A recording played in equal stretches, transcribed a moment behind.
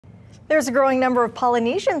There's a growing number of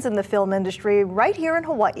Polynesians in the film industry right here in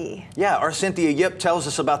Hawaii. Yeah, our Cynthia Yip tells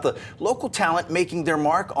us about the local talent making their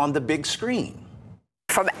mark on the big screen.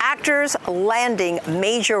 From actors landing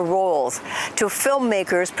major roles to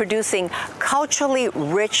filmmakers producing culturally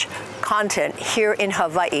rich content here in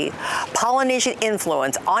Hawaii, Polynesian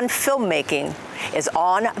influence on filmmaking is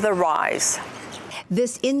on the rise.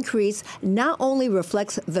 This increase not only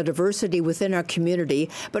reflects the diversity within our community,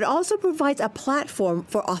 but also provides a platform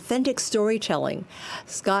for authentic storytelling.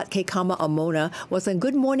 Scott Kekama Amona was on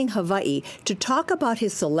Good Morning Hawaii to talk about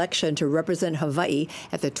his selection to represent Hawaii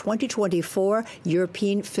at the 2024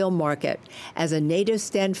 European Film Market as a Native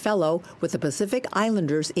Stand Fellow with the Pacific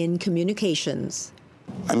Islanders in Communications.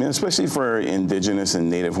 I mean, especially for Indigenous and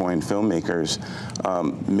Native Hawaiian filmmakers,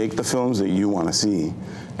 make the films that you want to see.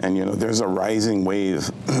 And, you know, there's a rising wave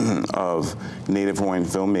of Native Hawaiian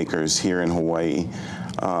filmmakers here in Hawaii.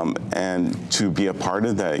 And to be a part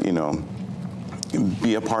of that, you know,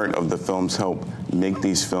 be a part of the films, help make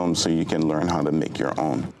these films so you can learn how to make your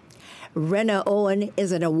own. Rena Owen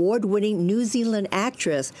is an award-winning New Zealand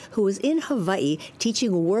actress who is in Hawaii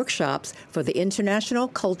teaching workshops for the International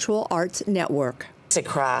Cultural Arts Network. It's a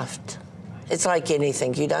craft. It's like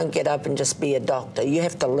anything. You don't get up and just be a doctor. You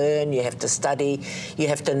have to learn, you have to study, you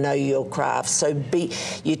have to know your craft. So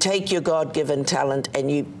you take your God-given talent and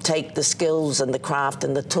you take the skills and the craft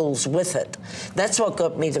and the tools with it. That's what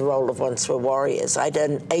got me the role of Once Were Warriors. I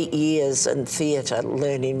did 8 years in theatre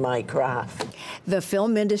learning my craft. The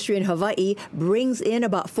film industry in Hawaii brings in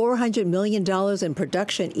about $400 million in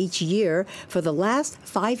production each year for the last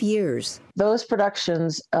 5 years. Those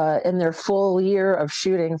productions in their full year of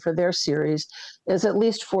shooting for their series is at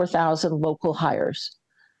least 4,000 local hires,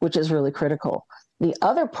 which is really critical. The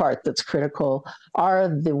other part that's critical are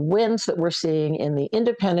the wins that we're seeing in the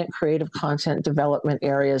independent creative content development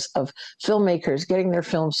areas of filmmakers getting their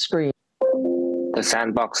films screened. The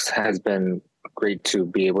sandbox has been great to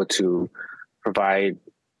be able to provide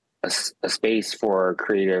a space for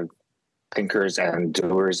creative thinkers and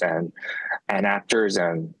doers and actors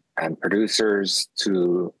and producers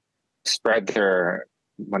to spread their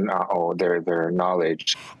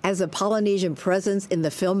knowledge. As a Polynesian presence in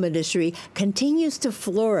the film industry continues to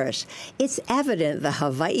flourish, it's evident that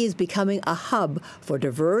Hawaii is becoming a hub for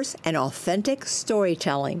diverse and authentic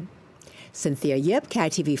storytelling. Cynthia Yip,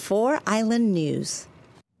 KITV4 Island News.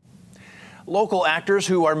 Local actors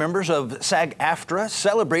who are members of SAG-AFTRA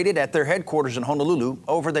celebrated at their headquarters in Honolulu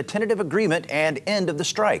over the tentative agreement and end of the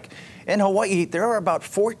strike. In Hawaii, there are about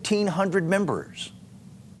 1,400 members.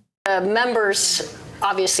 The members,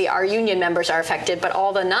 obviously our union members are affected, but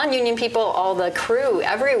all the non-union people, all the crew,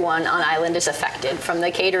 everyone on island is affected, from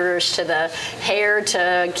the caterers to the hair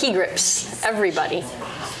to key grips, everybody.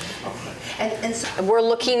 And we're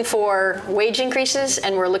looking for wage increases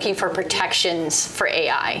and we're looking for protections for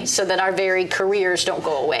AI so that our very careers don't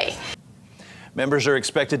go away. Members are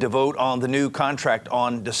expected to vote on the new contract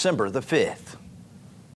on December the 5th.